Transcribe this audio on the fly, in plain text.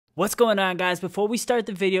What's going on, guys? Before we start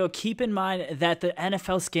the video, keep in mind that the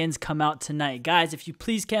NFL skins come out tonight. Guys, if you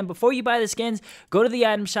please can, before you buy the skins, go to the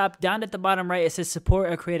item shop. Down at the bottom right, it says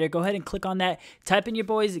support a creator. Go ahead and click on that. Type in your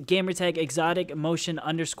boy's gamertag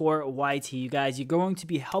ExoticMoTioN_YT. You guys, you're going to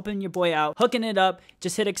be helping your boy out, hooking it up.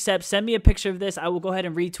 Just hit accept. Send me a picture of this. I will go ahead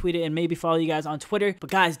and retweet it and maybe follow you guys on Twitter. But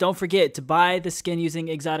guys, don't forget to buy the skin using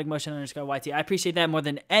ExoticMoTioN_YT. I appreciate that more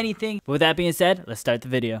than anything. But with that being said, let's start the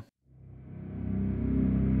video.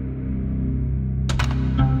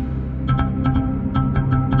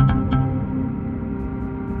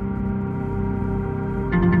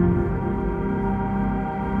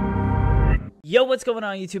 Yo, what's going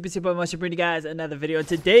on YouTube? It's your boy Motion, bringing you guys another video. In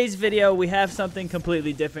today's video, we have something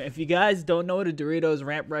completely different. If you guys don't know what a Doritos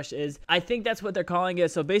ramp rush is, I think that's what they're calling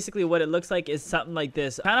it. So basically what it looks like is something like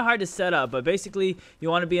this. Kind of hard to set up, but basically you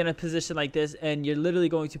want to be in a position like this, and you're literally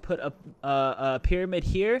going to put a pyramid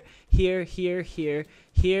here, here, here, here,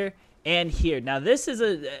 here, and here. Now this is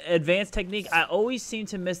an advanced technique. I always seem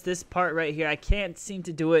to miss this part right here. I can't seem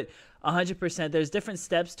to do it 100%. There's different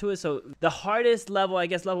steps to it. So the hardest level, I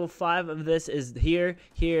guess level 5 of this is here,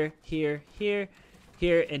 here, here, here,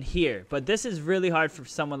 here, and here. But this is really hard for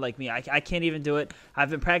someone like me. I can't even do it. I've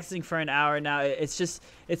been practicing for an hour now. It's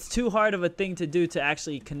too hard of a thing to do to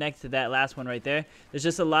actually connect to that last one right there. There's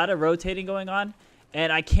just a lot of rotating going on,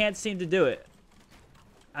 and I can't seem to do it.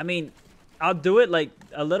 I mean, I'll do it like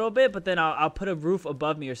a little bit, but then I'll put a roof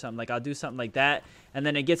above me or something. Like I'll do something like that, and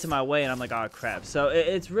then it gets in my way, and I'm like, oh crap. So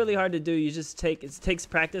it's really hard to do. You just it takes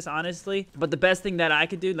practice, honestly. But the best thing that I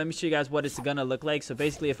could do, let me show you guys what it's gonna look like. So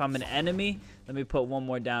basically, if I'm an enemy, let me put one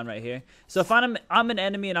more down right here. So if I'm an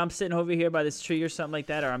enemy and I'm sitting over here by this tree or something like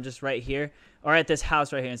that, or I'm just right here, or at this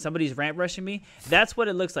house right here, and somebody's ramp rushing me, that's what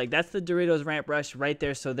it looks like. That's the Doritos ramp rush right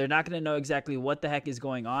there. So they're not going to know exactly what the heck is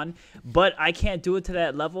going on. But I can't do it to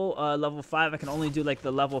that level, level 5. I can only do like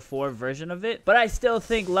the level 4 version of it. But I still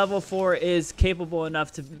think level 4 is capable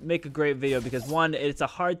enough to make a great video because, one, it's a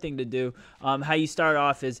hard thing to do. How you start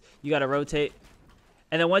off is you got to rotate.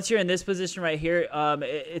 And then once you're in this position right here,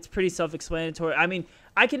 it's pretty self-explanatory. I mean,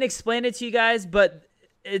 I can explain it to you guys, but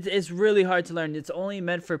it's really hard to learn. It's only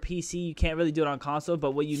meant for PC. You can't really do it on console,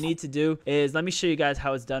 but what you need to do is, let me show you guys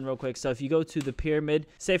how it's done real quick. So if you go to the pyramid,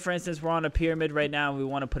 say for instance we're on a pyramid right now and we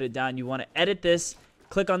want to put it down, you want to edit this,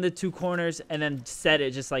 click on the 2 corners, and then set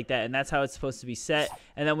it just like that, and that's how it's supposed to be set.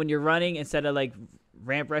 And then when you're running, instead of like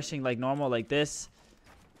ramp rushing like normal like this,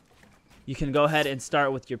 you can go ahead and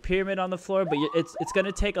start with your pyramid on the floor, but it's going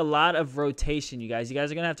to take a lot of rotation, you guys. You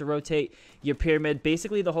guys are going to have to rotate your pyramid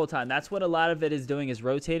basically the whole time. That's what a lot of it is doing, is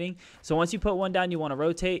rotating. So once you put one down, you want to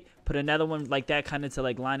rotate, put another one like that kind of to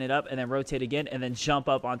like line it up, and then rotate again, and then jump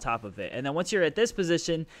up on top of it. And then once you're at this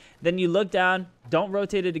position, then you look down, don't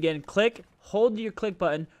rotate it again, click, hold your click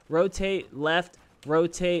button, rotate left,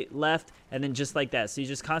 and then just like that. So you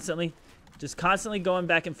just constantly going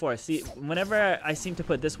back and forth. See, whenever I seem to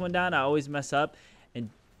put this one down, I always mess up and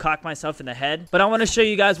cock myself in the head. But I want to show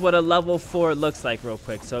you guys what a level 4 looks like real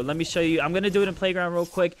quick. So let me show you. I'm going to do it in Playground real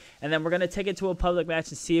quick, and then we're going to take it to a public match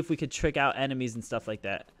and see if we could trick out enemies and stuff like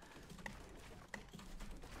that.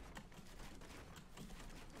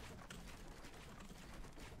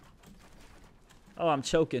 Oh, I'm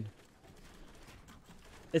choking.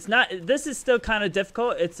 It's not, this is still kind of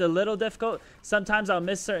difficult. It's a little difficult. Sometimes I'll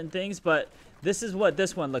miss certain things, but this is what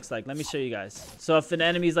this one looks like. Let me show you guys. So if an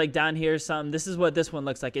enemy's like down here or something, this is what this one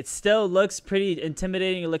looks like. It still looks pretty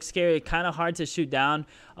intimidating. It looks scary. Kind of hard to shoot down.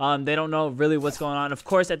 They don't know really what's going on. Of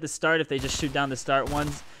course, at the start, if they just shoot down the start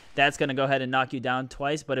ones, that's going to go ahead and knock you down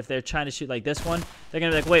twice. But if they're trying to shoot like this one, they're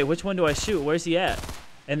going to be like, wait, which one do I shoot? Where's he at?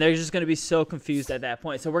 And they're just going to be so confused at that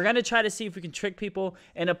point. So we're going to try to see if we can trick people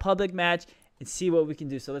in a public match and see what we can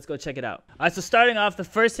do. So let's go check it out. All right, so starting off, the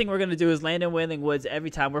first thing we're going to do is land in Wailing Woods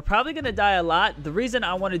every time. We're probably going to die a lot. The reason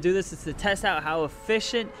I want to do this is to test out how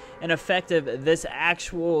efficient and effective this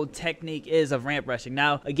actual technique is of ramp rushing.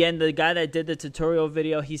 Now, again, the guy that did the tutorial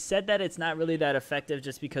video, he said that it's not really that effective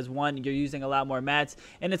just because, one, you're using a lot more mats,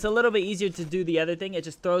 and it's a little bit easier to do the other thing. It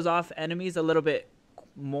just throws off enemies a little bit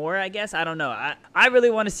more, I guess. I don't know. I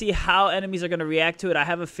really want to see how enemies are going to react to it. I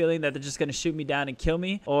have a feeling that they're just going to shoot me down and kill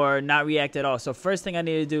me or not react at all. So first thing I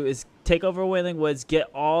need to do is take over Wailing Woods, get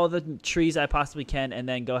all the trees I possibly can, and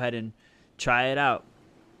then go ahead and try it out.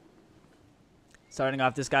 Starting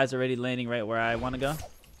off, this guy's already landing right where I want to go.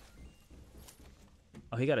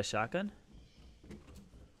 Oh, he got a shotgun?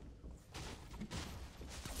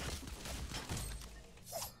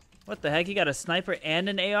 What the heck? He got a sniper and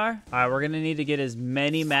an AR? Alright, we're going to need to get as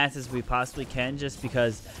many mats as we possibly can just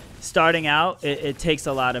because starting out, it takes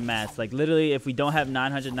a lot of mats. Like literally, if we don't have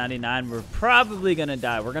 999, we're probably gonna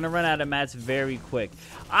die. We're gonna run out of mats very quick.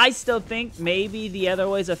 I still think maybe the other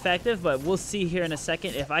way is effective, but we'll see here in a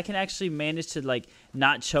second. If I can actually manage to like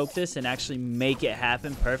not choke this and actually make it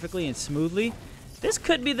happen perfectly and smoothly, this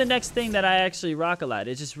could be the next thing that I actually rock a lot.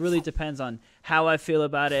 It just really depends on how I feel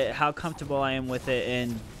about it, how comfortable I am with it,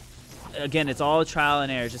 and again, it's all trial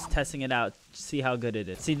and error, just testing it out, see how good it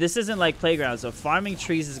is. See, this isn't like Playground, so farming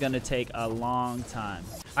trees is going to take a long time.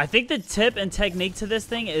 I think the tip and technique to this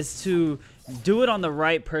thing is to do it on the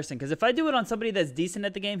right person, because if I do it on somebody that's decent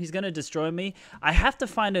at the game, he's going to destroy me. I have to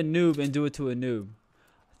find a noob and do it to a noob.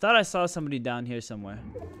 I thought I saw somebody down here somewhere.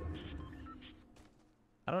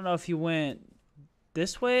 I don't know if he went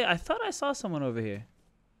this way. I thought I saw someone over here.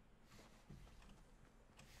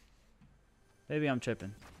 Maybe I'm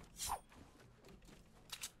tripping.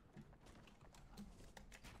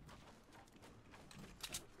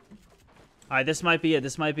 All right, this might be it.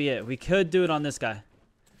 This might be it. We could do it on this guy.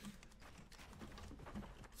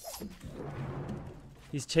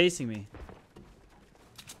 He's chasing me.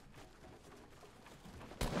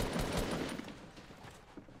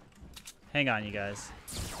 Hang on, you guys.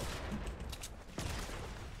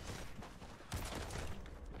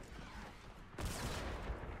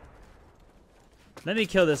 Let me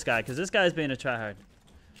kill this guy, because this guy's being a tryhard.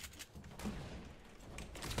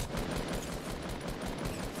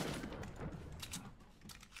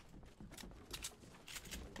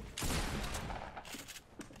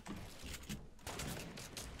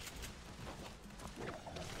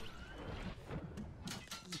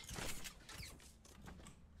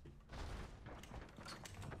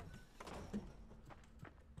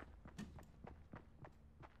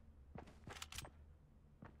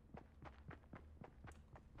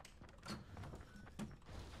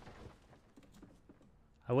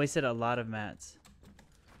 I wasted a lot of mats.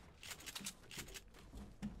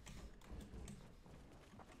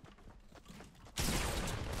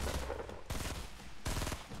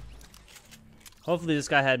 Hopefully this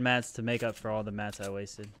guy had mats to make up for all the mats I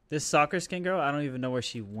wasted. This soccer skin girl, I don't even know where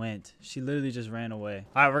she went. She literally just ran away.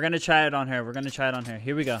 All right, we're going to try it on her. We're going to try it on her.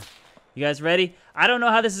 Here we go. You guys ready? I don't know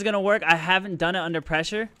how this is going to work. I haven't done it under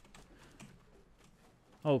pressure.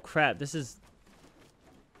 Oh, crap. This is...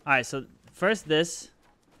 All right, so first this...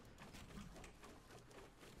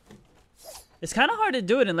 It's kind of hard to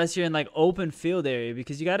do it unless you're in like open field area,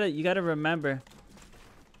 because you gotta remember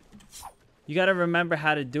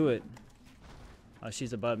how to do it. Oh,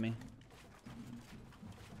 she's above me.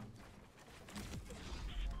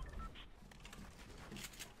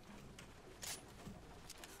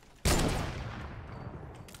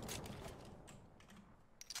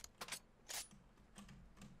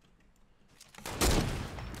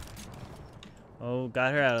 Oh,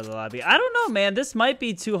 got her out of the lobby. I don't know, man. This might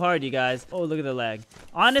be too hard, you guys. Oh, look at the lag.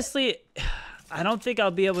 Honestly, I don't think I'll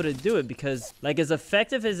be able to do it because, like, as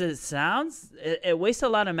effective as it sounds, it wastes a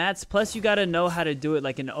lot of mats. Plus, you got to know how to do it,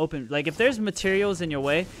 like, in open. Like, if there's materials in your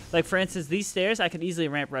way, like, for instance, these stairs, I can easily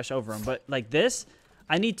ramp rush over them. But, like, this,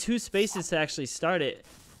 I need 2 spaces to actually start it.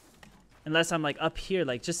 Unless I'm, like, up here.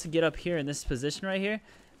 Like, just to get up here in this position right here.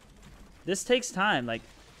 This takes time. Like,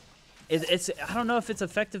 I don't know if it's an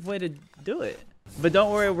effective way to do it. But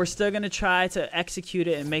don't worry, we're still going to try to execute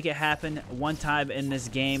it and make it happen one time in this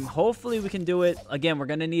game. Hopefully we can do it. Again, we're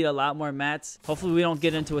going to need a lot more mats. Hopefully we don't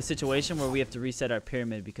get into a situation where we have to reset our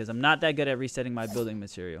pyramid, because I'm not that good at resetting my building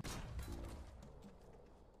material.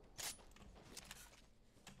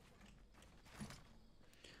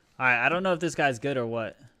 Alright, I don't know if this guy's good or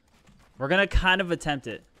what. We're going to kind of attempt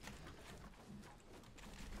it.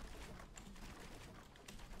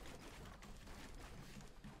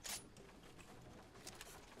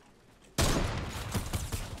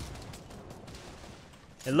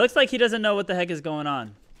 It looks like he doesn't know what the heck is going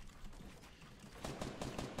on.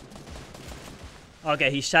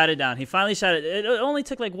 Okay, he shot it down. He finally shot it. It only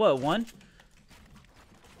took like, what, 1?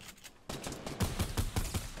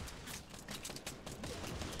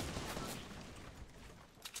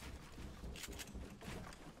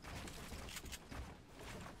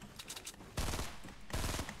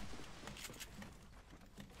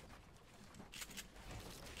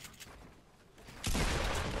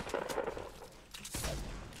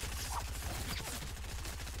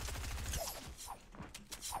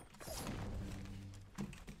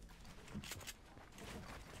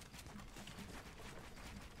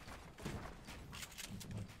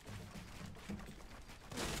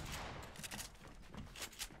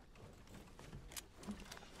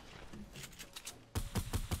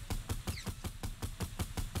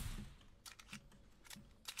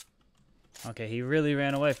 Okay, he really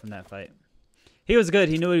ran away from that fight. He was good.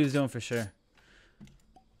 He knew what he was doing for sure.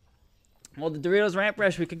 Well, the Doritos ramp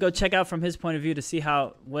rush, we could go check out from his point of view to see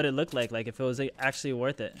what it looked like if it was actually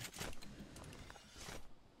worth it.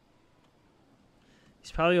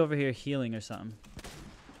 He's probably over here healing or something.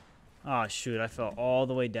 Oh, shoot. I fell all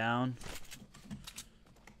the way down.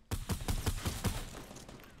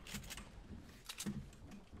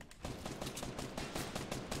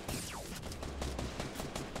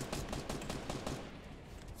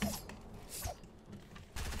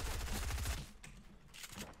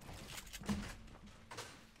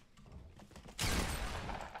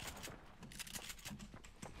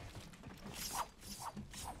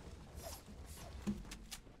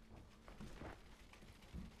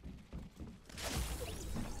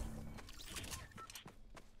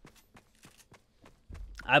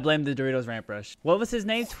 I blame the Doritos ramp rush. What was his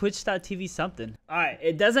name? Twitch.tv something. All right,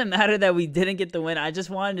 it doesn't matter that we didn't get the win. I just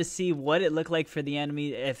wanted to see what it looked like for the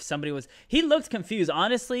enemy if somebody was... He looked confused.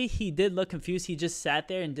 Honestly, he did look confused. He just sat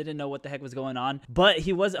there and didn't know what the heck was going on. But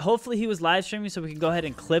he was... Hopefully, he was live streaming so we can go ahead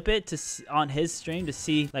and clip it on his stream to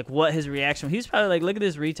see like what his reaction was. He was probably like, look at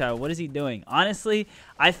this retard. What is he doing? Honestly,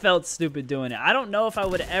 I felt stupid doing it. I don't know if I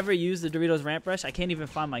would ever use the Doritos ramp rush. I can't even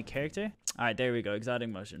find my character. All right, there we go.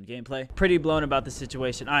 ExoticMoTioN gameplay. Pretty blown about the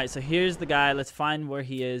situation. All right, so here's the guy. Let's find where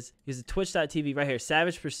he is. He's at Twitch.tv right here.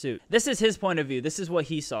 Savage Pursuit. This is his point of view. This is what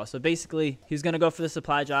he saw. So basically, he's going to go for the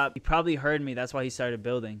supply drop. He probably heard me. That's why he started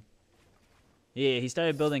building. Yeah, he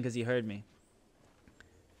started building because he heard me.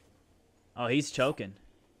 Oh, he's choking.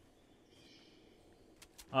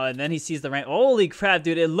 Oh, and then he sees the ramp. Holy crap,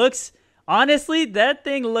 dude. It looks... Honestly, that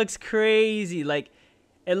thing looks crazy. Like,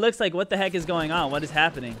 it looks like what the heck is going on? What is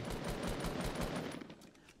happening?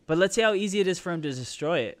 But let's see how easy it is for him to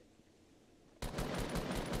destroy it.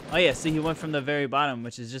 Oh yeah, see, he went from the very bottom,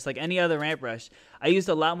 which is just like any other ramp rush. I used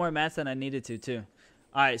a lot more mats than I needed to, too.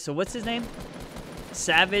 All right, so what's his name?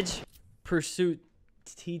 Savage Pursuit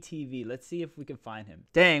TTV. Let's see if we can find him.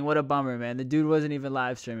 Dang, what a bummer, man. The dude wasn't even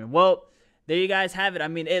live streaming. Well, there you guys have it. I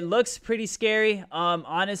mean, it looks pretty scary.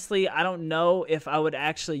 Honestly, I don't know if I would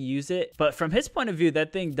actually use it. But from his point of view,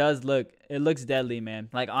 that thing does look... It looks deadly, man.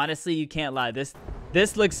 Like, honestly, you can't lie. This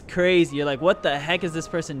looks crazy. You're like, what the heck is this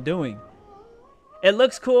person doing? It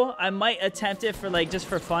looks cool. I might attempt it for like just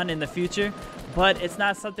for fun in the future, but it's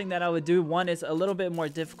not something that I would do. One, it's a little bit more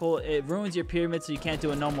difficult. It ruins your pyramid, so you can't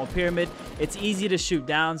do a normal pyramid. It's easy to shoot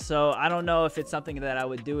down, so I don't know if it's something that I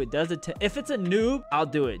would do. It does if it's a noob, I'll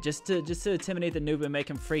do it just to intimidate the noob and make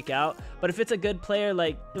him freak out. But if it's a good player,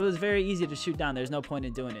 like, it was very easy to shoot down. There's no point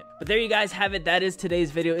in doing it. But there you guys have it. That is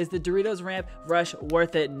today's video. Is the Doritos ramp rush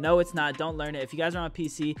worth it? No, it's not. Don't learn it. If you guys are on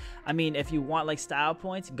PC, I mean, if you want like style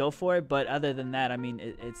points, go for it. But other than that, I mean,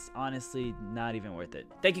 it's honestly not even worth it.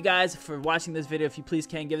 Thank you guys for watching this video. If you please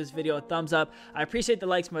can, give this video a thumbs up. I appreciate the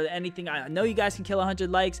likes more than anything. I know you guys can kill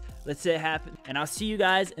 100 likes. Let's see it happen. And I'll see you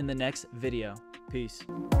guys in the next video. Peace.